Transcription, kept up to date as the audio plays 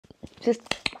just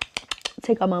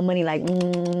take all my money. Like,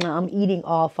 I'm eating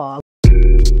all fall.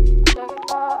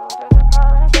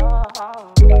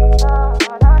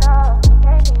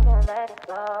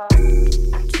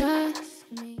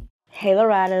 Hey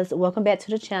LOWE-RIDAS, welcome back to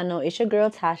the channel. It's your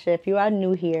girl Tasha if you are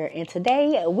new here, and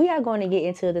today we are going to get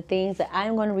into the things that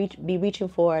I'm going to be reaching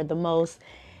for the most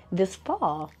this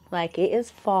fall. Like, it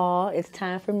is fall. It's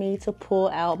time for me to pull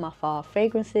out my fall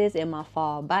fragrances and my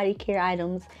fall body care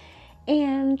items,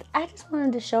 and I just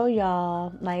wanted to show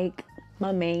y'all like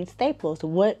my main staples,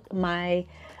 what my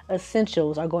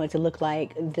essentials are going to look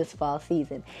like this fall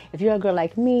season. If you're a girl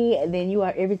like me, then you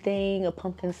are everything a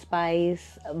pumpkin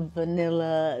spice,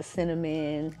 vanilla,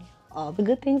 cinnamon, all the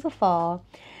good things of fall.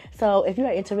 So if you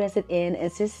are interested in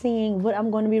just seeing what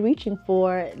I'm going to be reaching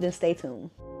for, then stay tuned.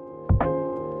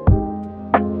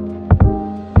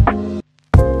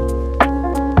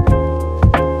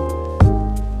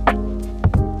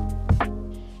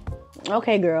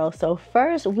 Okay, girl, so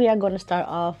first we are going to start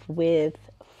off with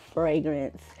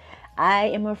fragrance. I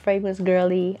am a fragrance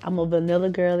girly. I'm a vanilla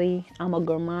girly. I'm a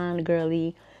gourmand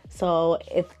girly. So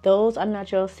if those are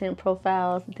not your scent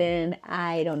profiles, then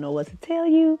I don't know what to tell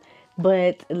you,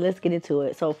 but let's get into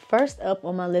it. So first up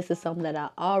on my list is something that I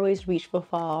always reach for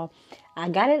fall. I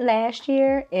got it last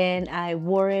year and I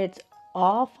wore it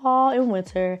all fall and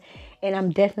winter, and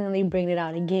I'm definitely bringing it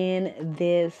out again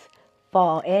this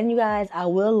fall. And you guys, I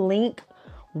will link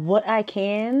what I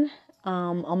can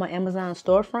on my Amazon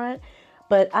storefront,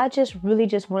 but I really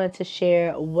just wanted to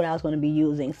share what I was going to be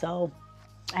using. So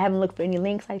I haven't looked for any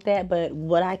links like that, but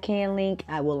what I can link,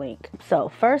 I will link. So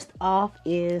first off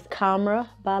is Camera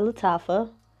by Lattafa.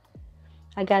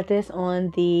 I got this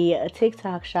on the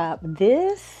TikTok shop.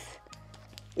 This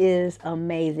is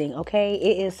amazing, okay?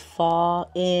 It is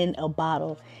fall in a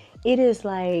bottle. It is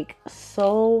like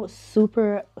so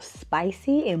super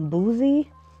spicy and boozy.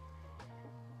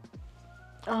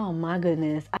 Oh my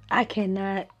goodness. I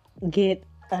cannot get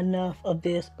enough of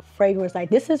this fragrance. Like,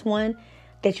 this is one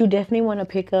that you definitely want to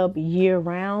pick up year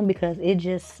round because it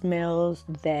just smells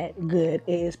that good.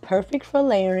 It is perfect for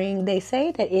layering. They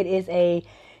say that it is a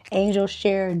Angel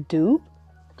Share dupe.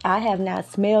 I have not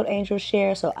smelled Angel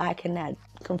Share, so I cannot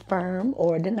confirm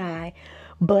or deny,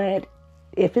 but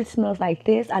if it smells like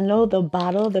this, I know the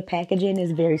bottle, the packaging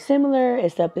is very similar,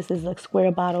 except this is a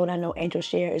square bottle, and I know Angel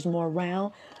Share is more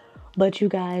round. But you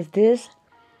guys, this,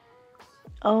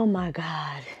 oh my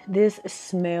God, this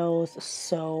smells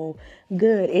so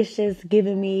good. It's just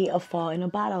giving me a fall in a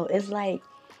bottle. It's like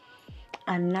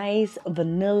a nice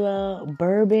vanilla,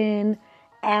 bourbon,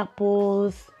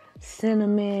 apples,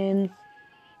 cinnamon,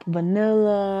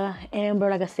 vanilla, amber,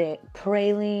 like I said,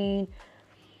 praline.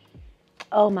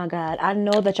 Oh my God, I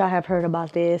know that y'all have heard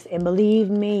about this, and believe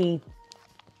me,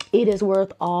 it is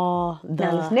worth all the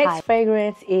hype. This next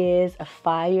fragrance is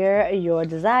Fire Your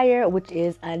Desire, which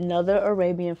is another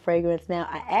Arabian fragrance. Now,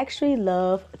 I actually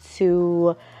love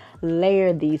to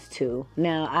layer these two.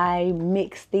 Now, I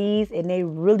mix these and they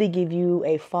really give you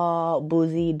a fall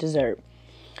boozy dessert.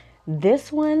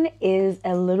 This one is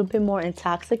a little bit more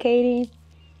intoxicating.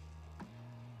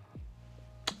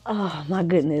 Oh my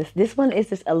goodness, this one is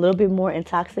just a little bit more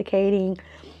intoxicating.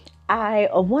 I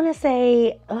want to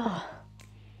say,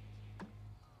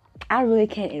 I really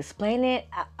can't explain it.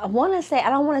 I want to say,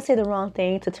 I don't want to say the wrong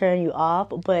thing to turn you off,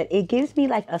 but it gives me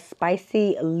like a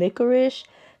spicy licorice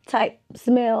type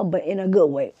smell, but in a good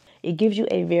way. It gives you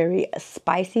a very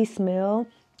spicy smell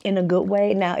in a good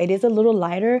way. Now, it is a little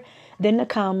lighter than the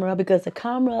Camera because the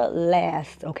Camera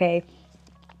lasts, okay?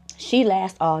 She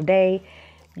lasts all day.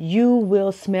 You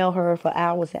will smell her for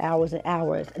hours and hours and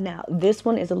hours. Now, this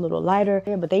one is a little lighter,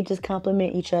 but they just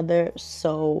complement each other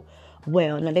so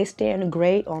well. Now, they stand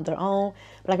great on their own,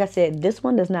 but like I said, this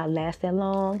one does not last that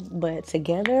long, but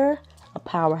together, a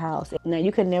powerhouse. Now,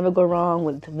 you can never go wrong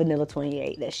with Vanilla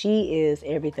 28. That she is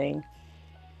everything.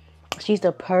 She's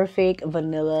the perfect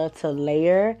vanilla to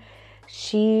layer.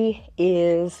 She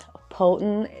is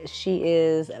potent. She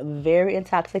is very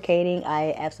intoxicating.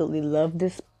 I absolutely love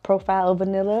this profile of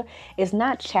vanilla. It's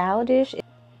not childish,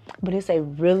 but it's a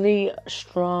really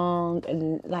strong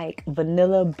and like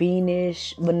vanilla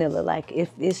beanish vanilla. Like,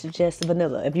 if it's just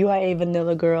vanilla, if you are a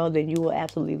vanilla girl, then you will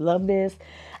absolutely love this.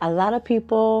 A lot of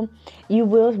people, you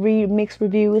will read mixed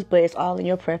reviews, but it's all in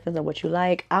your preference and what you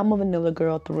like. I'm a vanilla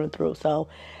girl through and through, so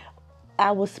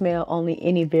I will smell almost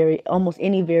any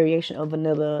variation of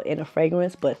vanilla in a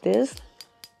fragrance, but this,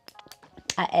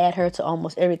 I add her to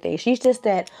almost everything. She's just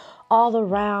that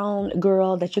all-around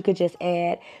girl that you could just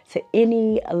add to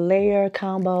any layer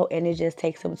combo, and it just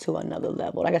takes them to another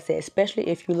level. Like I said, especially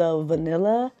if you love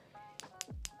vanilla,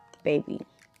 baby.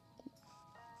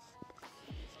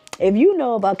 If you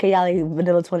know about Kayali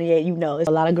Vanilla 28, you know a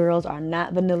lot of girls are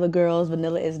not vanilla girls.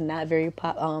 Vanilla is not very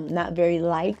not very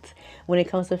liked when it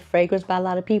comes to fragrance by a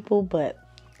lot of people, but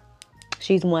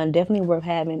she's one definitely worth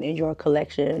having in your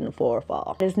collection for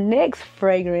fall. This next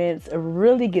fragrance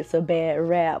really gets a bad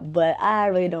rap, but I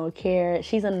really don't care.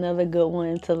 She's another good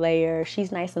one to layer.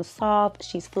 She's nice and soft,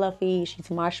 she's fluffy, she's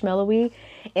marshmallowy,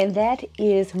 and that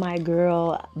is my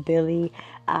girl Billie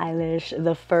Eilish,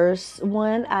 the first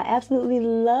one. I absolutely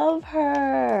love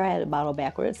her. I had the bottle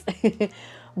backwards.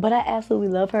 But I absolutely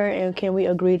love her, and can we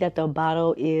agree that the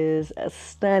bottle is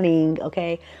stunning,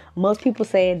 okay? Most people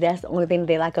say that's the only thing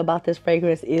they like about this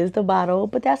fragrance is the bottle,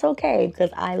 but that's okay because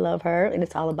I love her, and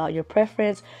it's all about your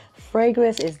preference.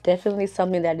 Fragrance is definitely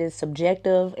something that is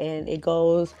subjective, and it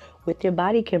goes with your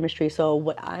body chemistry. So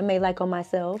what I may like on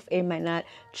myself, it might not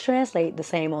translate the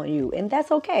same on you, and that's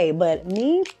okay. But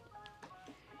me,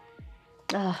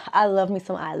 I love me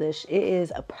some Eilish. It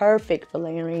is perfect for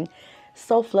layering.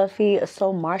 So fluffy,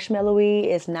 so marshmallowy.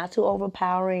 It's not too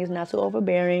overpowering. It's not too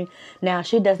overbearing. Now,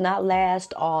 she does not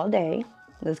last all day.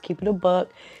 Let's keep it a buck.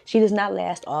 She does not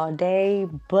last all day,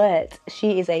 but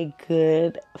she is a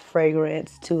good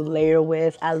fragrance to layer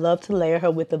with. I love to layer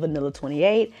her with the Vanilla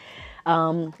 28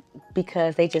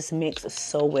 because they just mix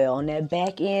so well. On that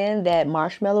back end, that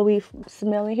marshmallowy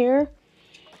smell in here,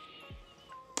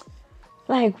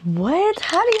 like, what?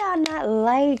 How do y'all not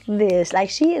like this? Like,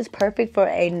 she is perfect for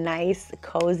a nice,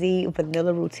 cozy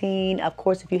vanilla routine. Of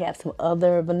course, if you have some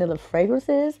other vanilla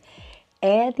fragrances,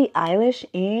 add the Eilish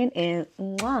in and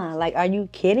mwah. Like, are you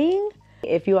kidding?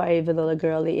 If you are a vanilla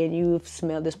girly and you've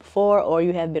smelled this before or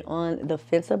you have been on the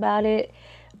fence about it,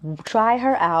 try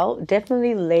her out.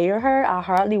 Definitely layer her. I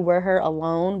hardly wear her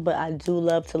alone, but I do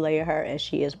love to layer her, and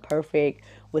she is perfect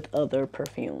with other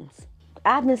perfumes.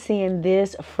 I've been seeing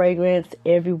this fragrance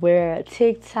everywhere.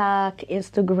 TikTok,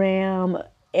 Instagram,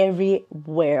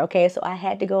 everywhere. Okay, so I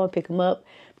had to go and pick them up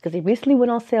because they recently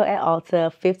went on sale at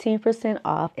Ulta, 15%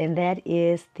 off, and that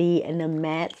is the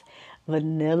Matte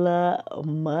Vanilla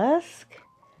Musk.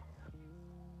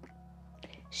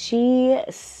 She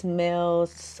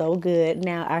smells so good.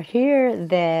 Now, I hear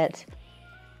that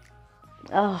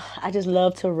I just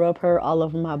love to rub her all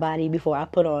over my body before I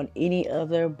put on any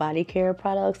other body care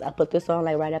products. I put this on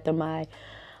like right after my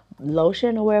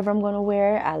lotion or wherever I'm going to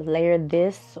wear. I layer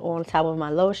this on top of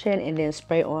my lotion and then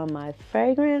spray on my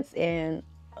fragrance and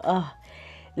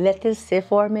let this sit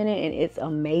for a minute, and it's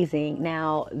amazing.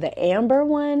 Now, the amber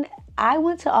one, I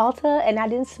went to Ulta and I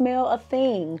didn't smell a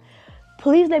thing.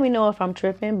 Please let me know if I'm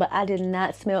tripping, but I did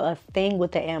not smell a thing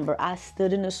with the amber. I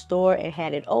stood in the store and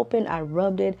had it open. I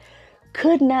rubbed it.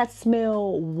 Could not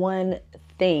smell one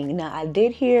thing. Now, I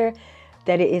did hear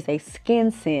that it is a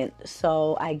skin scent,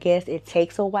 so I guess it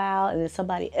takes a while. And then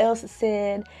somebody else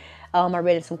said, I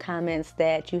read in some comments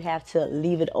that you have to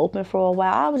leave it open for a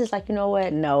while. I was just like, you know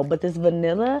what? No, but this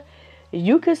vanilla,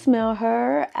 you could smell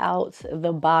her out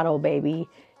the bottle, baby.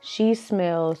 She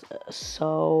smells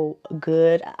so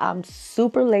good. I'm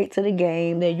super late to the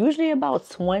game. They're usually about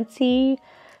 $20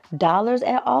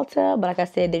 at Ulta, but like I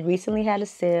said, they recently had a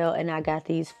sale and I got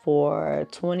these for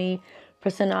 20%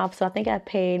 off. So I think I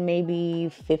paid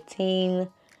maybe $15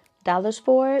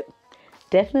 for it.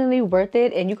 Definitely worth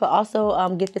it. And you could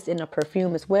also get this in a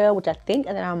perfume as well, which I think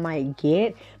that I might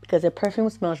get because the perfume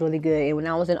smells really good. And when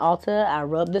I was in Ulta, I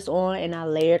rubbed this on and I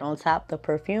layered on top the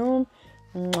perfume.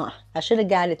 Mwah. I should have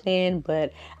got it then,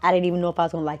 but I didn't even know if I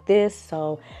was gonna like this,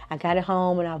 so I got it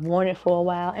home and I've worn it for a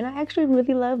while, and I actually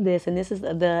really love this. And this is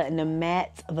the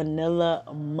Matte Vanilla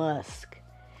Musk.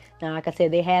 Now, like I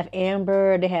said, they have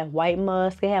amber, they have white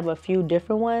musk, they have a few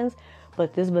different ones,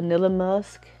 but this vanilla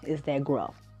musk is that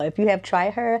grow. If you have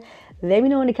tried her, let me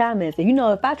know in the comments. And you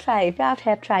know, if y'all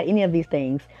have tried any of these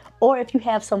things, or if you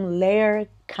have some layering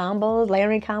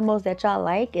combos that y'all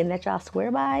like and that y'all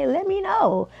swear by, let me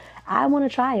know. I want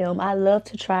to try them. I love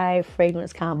to try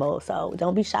fragrance combos, so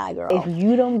don't be shy, girl. If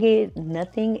you don't get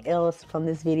nothing else from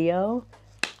this video,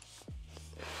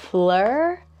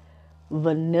 Fleur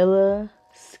Vanilla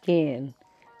Skin.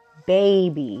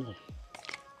 Baby.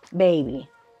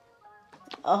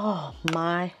 Oh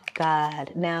my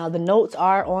God. Now, the notes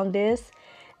are on this.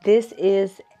 This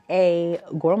is a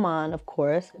gourmand, of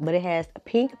course, but it has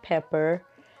pink pepper,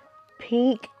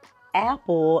 pink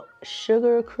apple,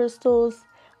 sugar crystals,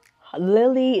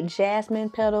 lily jasmine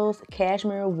petals,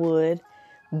 cashmere wood,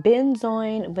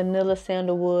 benzoin, vanilla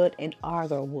sandalwood, and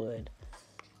agar wood.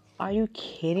 Are you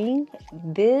kidding?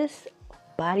 This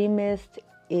body mist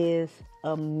is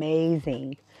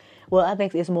amazing. Well, I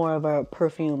think it's more of a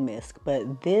perfume mist,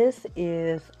 but this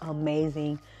is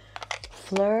amazing.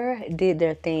 Fleur did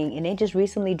their thing, and they just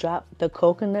recently dropped the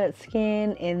coconut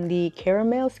skin and the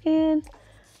caramel skin.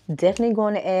 Definitely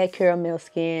going to add caramel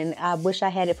skin. I wish I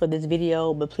had it for this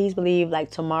video, but please believe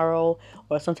like tomorrow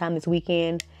or sometime this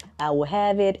weekend I will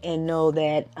have it, and know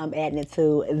that I'm adding it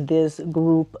to this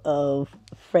group of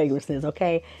fragrances,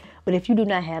 okay? But if you do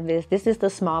not have this, this is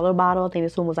the smaller bottle. I think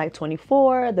this one was like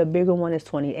 24. The bigger one is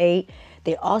 28.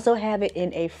 They also have it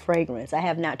in a fragrance. I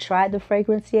have not tried the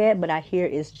fragrance yet, but I hear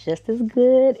it's just as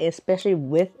good, especially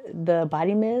with the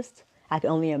body mist. I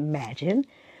can only imagine.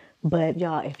 But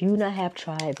y'all, if you not have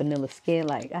tried vanilla skin,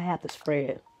 like I have to spray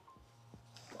it.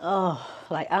 Oh,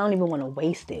 like I don't even want to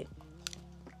waste it.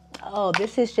 Oh,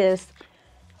 this is just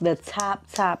the top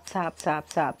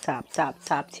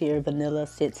tier vanilla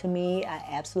scent to me. I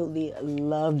absolutely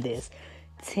love this.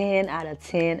 10 out of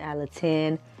 10 out of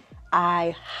 10.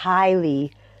 I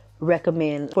highly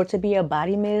recommend for it to be a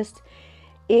body mist.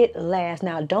 It lasts.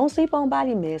 Now, don't sleep on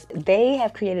body mist. They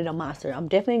have created a monster. I'm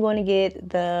definitely going to get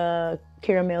the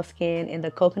caramel skin and the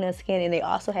coconut skin, and they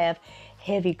also have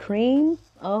heavy cream.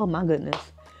 Oh my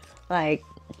goodness. Like,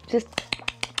 just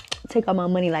take all my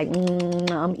money. Like,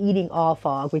 I'm eating all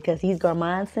fog because these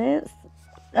gourmand scents,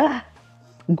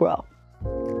 grow.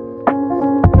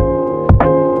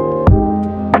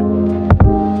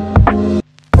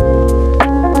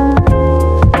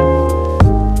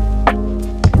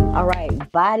 All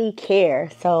right, body care.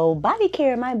 So body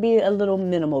care might be a little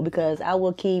minimal because I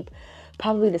will keep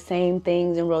probably the same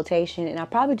things in rotation, and I'll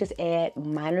probably just add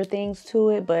minor things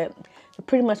to it, but it's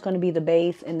pretty much going to be the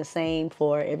base and the same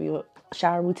for every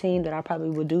shower routine that I probably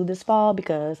will do this fall,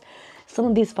 because some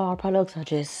of these fall products are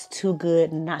just too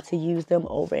good not to use them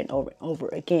over and over and over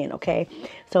again, okay?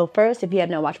 So first, if you have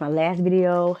not watched my last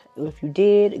video, if you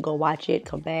did, go watch it,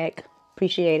 come back,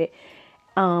 appreciate it.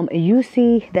 You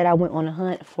see that I went on a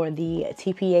hunt for the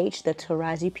TPH, the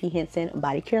Taraji P. Henson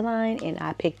body care line, and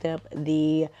I picked up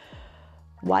the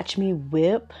Watch Me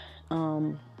Whip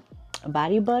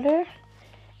body butter,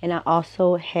 and I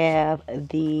also have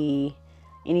the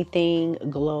Anything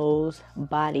Glows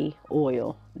body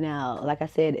oil. Now, like I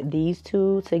said, these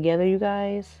two together, you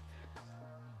guys,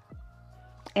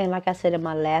 and like I said in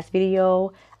my last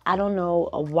video, I don't know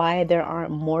why there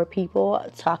aren't more people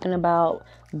talking about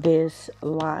this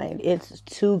line. It's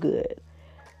too good.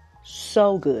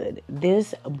 So good.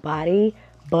 This body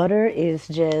butter is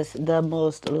just the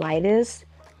most lightest.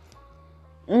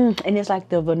 And it's like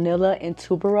the vanilla and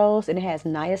tuberose, and it has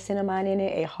niacinamide in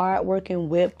it, a hard-working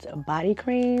whipped body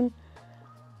cream.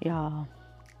 Y'all,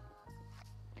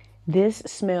 this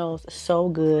smells so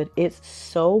good. It's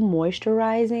so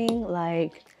moisturizing,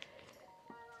 like,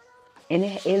 and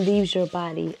it leaves your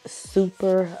body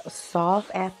super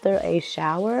soft after a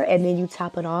shower, and then you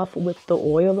top it off with the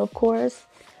oil, of course.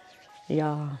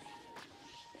 Y'all,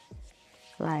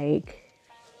 like,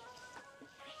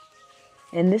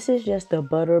 and this is just the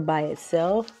butter by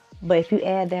itself, but if you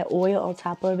add that oil on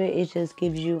top of it, it just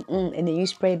gives you, and then you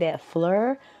spray that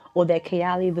Fleur or that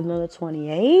Kayali Vanilla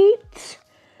 28.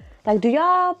 Like, do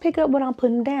y'all pick up what I'm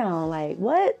putting down? Like,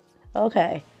 what?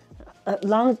 Okay.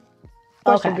 Long Of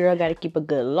course, your girl got to keep a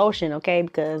good lotion, okay?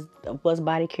 Because what's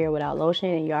body care without lotion?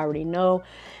 And you already know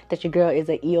that your girl is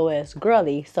an EOS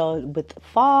girly. So with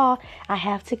fall, I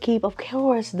have to keep, of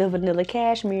course, the vanilla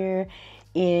cashmere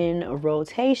in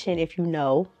rotation. If you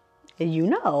know, you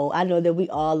know. I know that we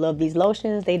all love these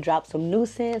lotions. They drop some new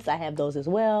scents. I have those as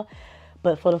well.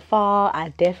 But for the fall, I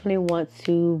definitely want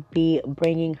to be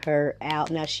bringing her out.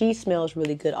 Now, she smells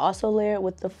really good. Also layered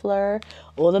with the Fleur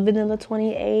or the Vanilla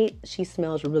 28. She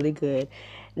smells really good.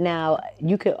 Now,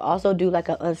 you could also do like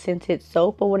an unscented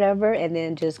soap or whatever, and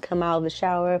then just come out of the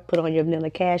shower, put on your Vanilla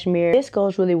Cashmere. This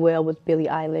goes really well with Billie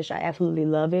Eilish. I absolutely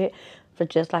love it. For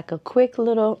just like a quick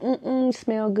little,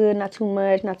 smell good, not too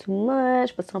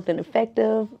much, but something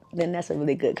effective, then that's a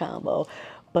really good combo.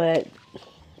 But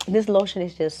this lotion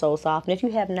is just so soft. And if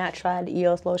you have not tried the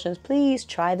EOS lotions, please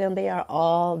try them. They are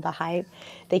all the hype.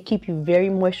 They keep you very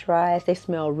moisturized. They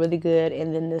smell really good.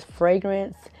 And then this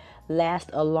fragrance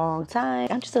lasts a long time.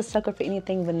 I'm just a sucker for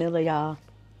anything vanilla, y'all.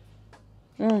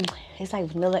 It's like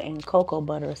vanilla and cocoa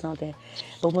butter or something.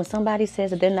 But when somebody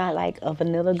says that they're not like a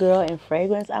vanilla girl in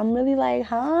fragrance, I'm really like,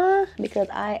 huh? Because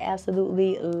I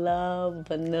absolutely love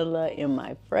vanilla in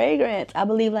my fragrance. I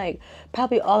believe like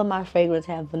probably all of my fragrances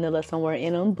have vanilla somewhere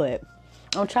in them, but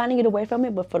I'm trying to get away from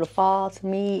it. But for the fall, to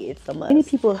me, it's a must. Many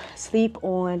people sleep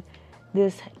on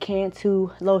this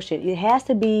Cantu lotion. It has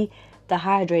to be the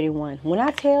hydrating one. When I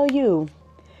tell you,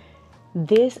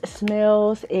 this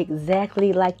smells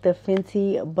exactly like the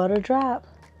Fenty Butter Drop.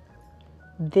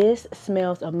 This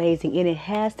smells amazing, and it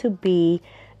has to be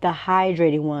the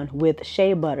hydrating one with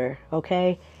shea butter,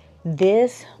 okay?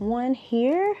 This one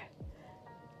here,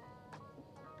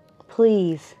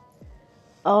 please.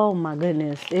 Oh my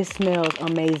goodness, it smells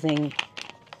amazing.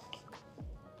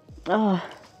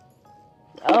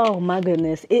 Oh my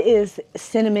goodness, it is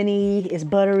cinnamony, it's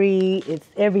buttery, it's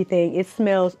everything. It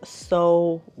smells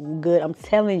so good. I'm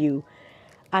telling you.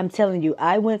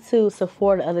 I went to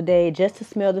Sephora the other day just to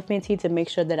smell the Fenty to make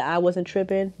sure that I wasn't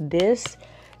tripping. This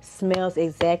smells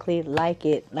exactly like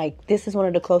it. Like, this is one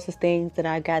of the closest things that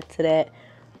I got to that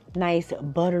nice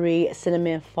buttery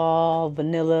cinnamon fall,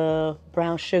 vanilla,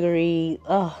 brown sugary.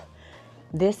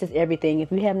 This is everything. If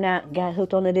you have not got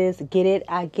hooked onto this, get it.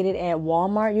 I get it at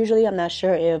Walmart usually. I'm not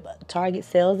sure if Target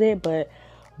sells it, but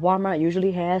Walmart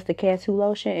usually has the Cat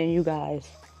lotion. And you guys,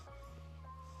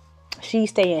 she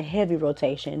stay in heavy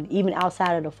rotation, even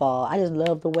outside of the fall. I just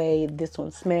love the way this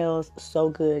one smells. So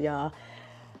good, y'all.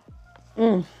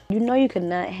 You know you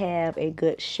cannot have a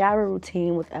good shower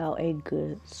routine without a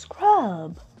good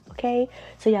scrub, okay?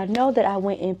 So y'all know that I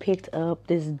went and picked up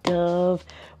this Dove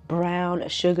brown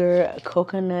sugar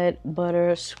coconut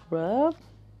butter scrub.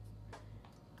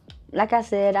 Like I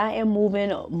said, I am moving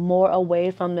more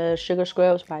away from the sugar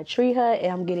scrubs by Tree Hut,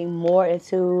 and I'm getting more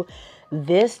into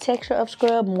this texture of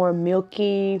scrub, more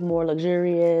milky, more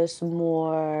luxurious,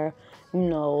 more, you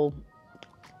know,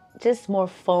 just more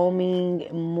foaming,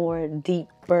 more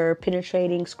deeper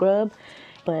penetrating scrub.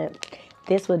 But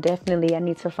this would definitely, I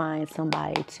need to find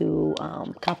somebody to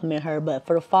compliment her. But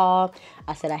for the fall,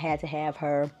 I said I had to have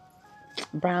her.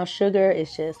 Brown sugar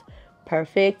is just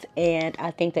perfect, and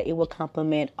I think that it will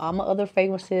complement all my other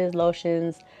fragrances,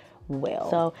 lotions well.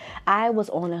 So I was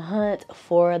on a hunt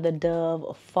for the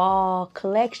Dove fall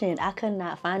collection. I could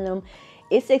not find them.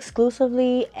 It's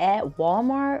exclusively at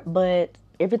Walmart, but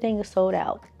everything is sold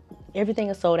out. Everything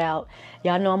is sold out.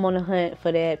 Y'all know I'm on a hunt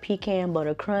for that pecan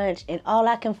butter crunch, and all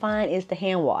I can find is the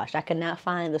hand wash. I cannot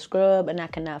find the scrub, and I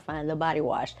cannot find the body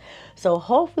wash. So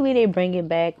hopefully they bring it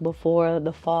back before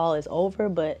the fall is over,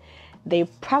 but they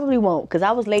probably won't, because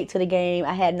I was late to the game.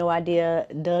 I had no idea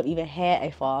Dove even had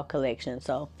a fall collection.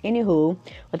 So anywho,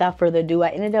 without further ado, I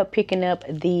ended up picking up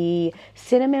the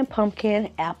cinnamon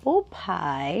pumpkin apple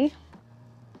pie,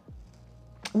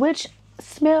 which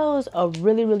smells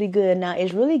really good. Now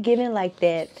it's really giving like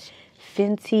that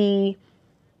Fenty,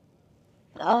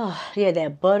 oh yeah,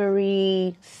 that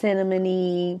buttery,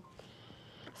 cinnamony,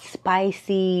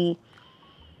 spicy.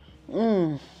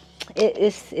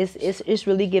 It's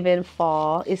really giving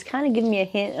fall. It's kind of giving me a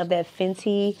hint of that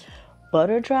Fenty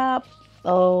butter drop.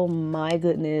 Oh my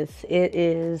goodness, it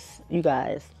is, you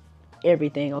guys,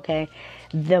 everything. Okay,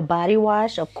 the body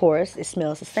wash, of course, it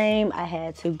smells the same. I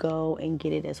had to go and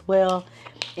get it as well.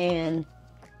 And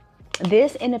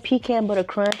this and the pecan butter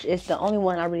crunch is the only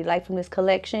one I really like from this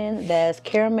collection. That's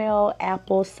caramel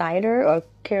apple cider, or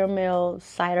caramel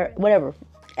cider, whatever,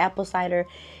 apple cider.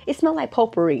 It smells like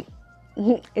potpourri.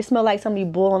 It smells like something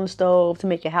you boil on the stove to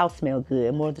make your house smell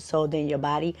good, more so than your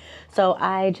body. So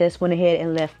I just went ahead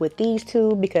and left with these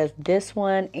two, because this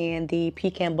one and the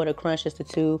pecan butter crunch is the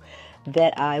two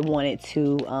that I wanted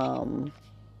to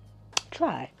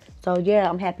try. So yeah,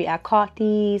 I'm happy I caught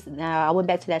these. Now I went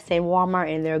back to that same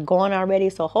Walmart and they're gone already.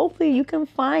 So hopefully you can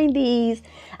find these.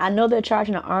 I know they're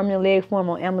charging an arm and leg for them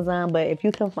on Amazon, but if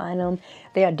you can find them,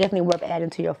 they are definitely worth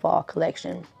adding to your fall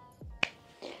collection.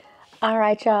 All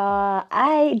right, y'all,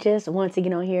 I just wanted to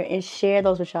get on here and share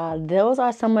those with y'all. Those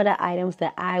are some of the items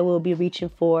that I will be reaching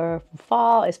for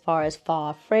fall, as far as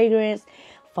fall fragrance,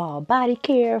 fall body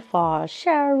care, fall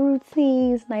shower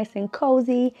routines, nice and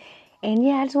cozy. And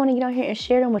yeah, I just want to get on here and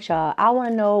share them with y'all. I want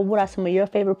to know, what are some of your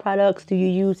favorite products? Do you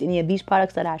use any of these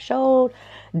products that I showed?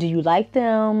 Do you like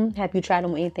them? Have you tried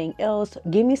them with anything else?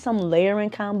 Give me some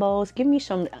layering combos. Give me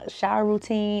some shower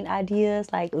routine ideas.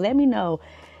 Like, let me know.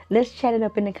 Let's chat it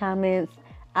up in the comments.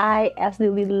 I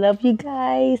absolutely love you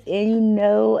guys. And you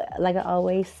know, like I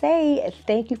always say,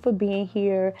 thank you for being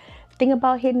here. Think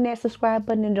about hitting that subscribe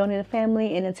button and joining the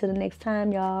family. And until the next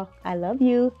time, y'all, I love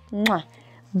you. Mwah.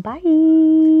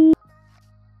 Bye.